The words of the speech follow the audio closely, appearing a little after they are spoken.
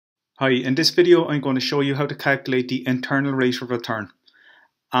Hi, in this video I'm going to show you how to calculate the internal rate of return.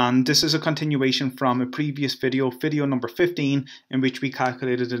 And this is a continuation from a previous video, video number 15, in which we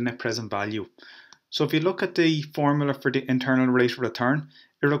calculated the net present value. So if you look at the formula for the internal rate of return,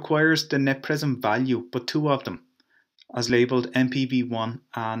 it requires the net present value, but two of them, as labelled NPV1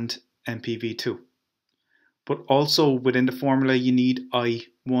 and NPV2. But also within the formula you need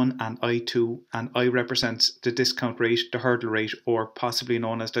I1 and I2, and I represents the discount rate, the hurdle rate, or possibly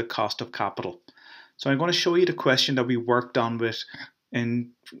known as the cost of capital. So I'm going to show you the question that we worked on with in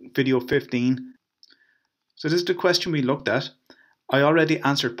video 15. So this is the question we looked at. I already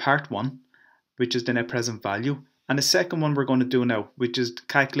answered part 1, which is the net present value, and the second one we're going to do now, which is to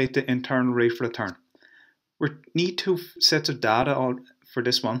calculate the internal rate of return. We need two sets of data for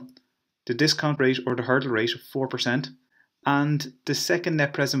this one. The discount rate or the hurdle rate of 4%, and the second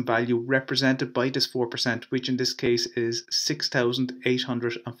net present value represented by this 4%, which in this case is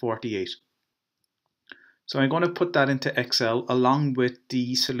 6,848. So I'm going to put that into Excel along with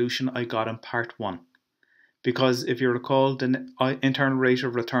the solution I got in part 1. Because if you recall, the internal rate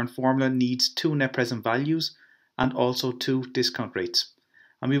of return formula needs two net present values and also two discount rates.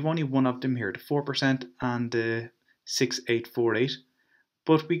 And we've only one of them here, the 4% and the 6,848.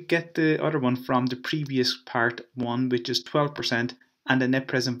 But we get the other one from the previous part 1, which is 12%, and the net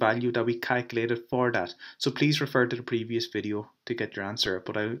present value that we calculated for that. So please refer to the previous video to get your answer.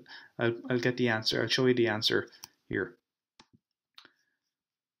 But I'll get the answer. I'll show you the answer here.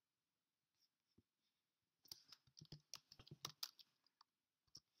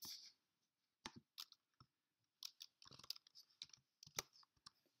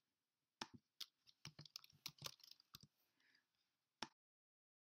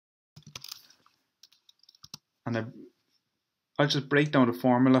 And I'll just break down the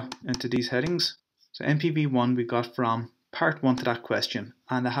formula into these headings. So NPV1 we got from part 1 to that question,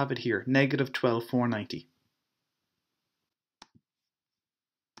 and I have it here, negative 12,490.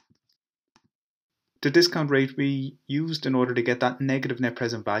 The discount rate we used in order to get that negative net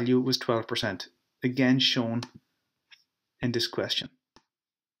present value was 12%, again shown in this question.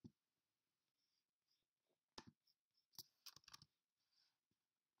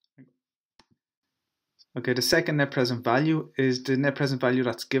 Okay, the second net present value is the net present value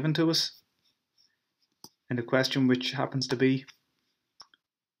that's given to us in the question, which happens to be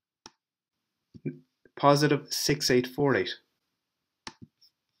positive 6,848,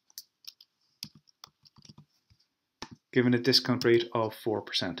 given a discount rate of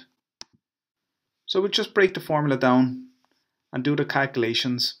 4%. So we'll just break the formula down and do the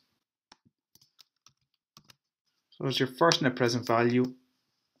calculations. So as your first net present value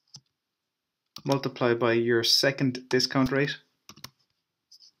multiplied by your second discount rate.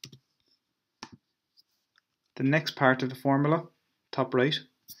 The next part of the formula, top right,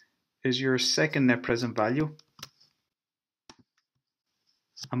 is your second net present value,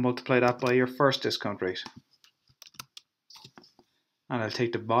 and multiply that by your first discount rate. And I'll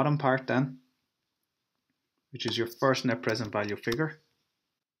take the bottom part then, which is your first net present value figure,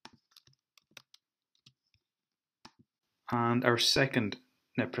 and our second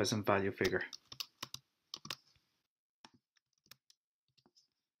net present value figure.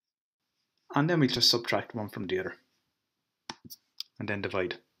 And then we just subtract one from the other, and then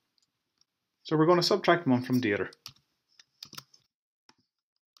divide. So we're going to subtract one from the other.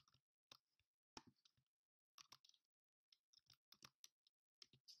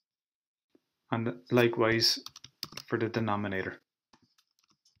 And likewise for the denominator.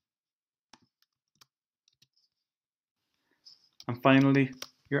 And finally,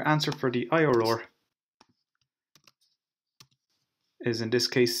 your answer for the IRR is in this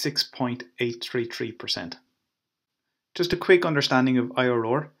case 6.833%. Just a quick understanding of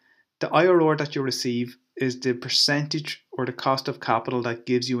IRR. The IRR that you receive is the percentage or the cost of capital that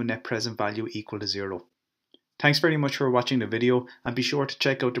gives you a net present value equal to 0. Thanks very much for watching the video, and be sure to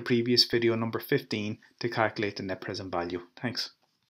check out the previous video number 15 to calculate the net present value. Thanks.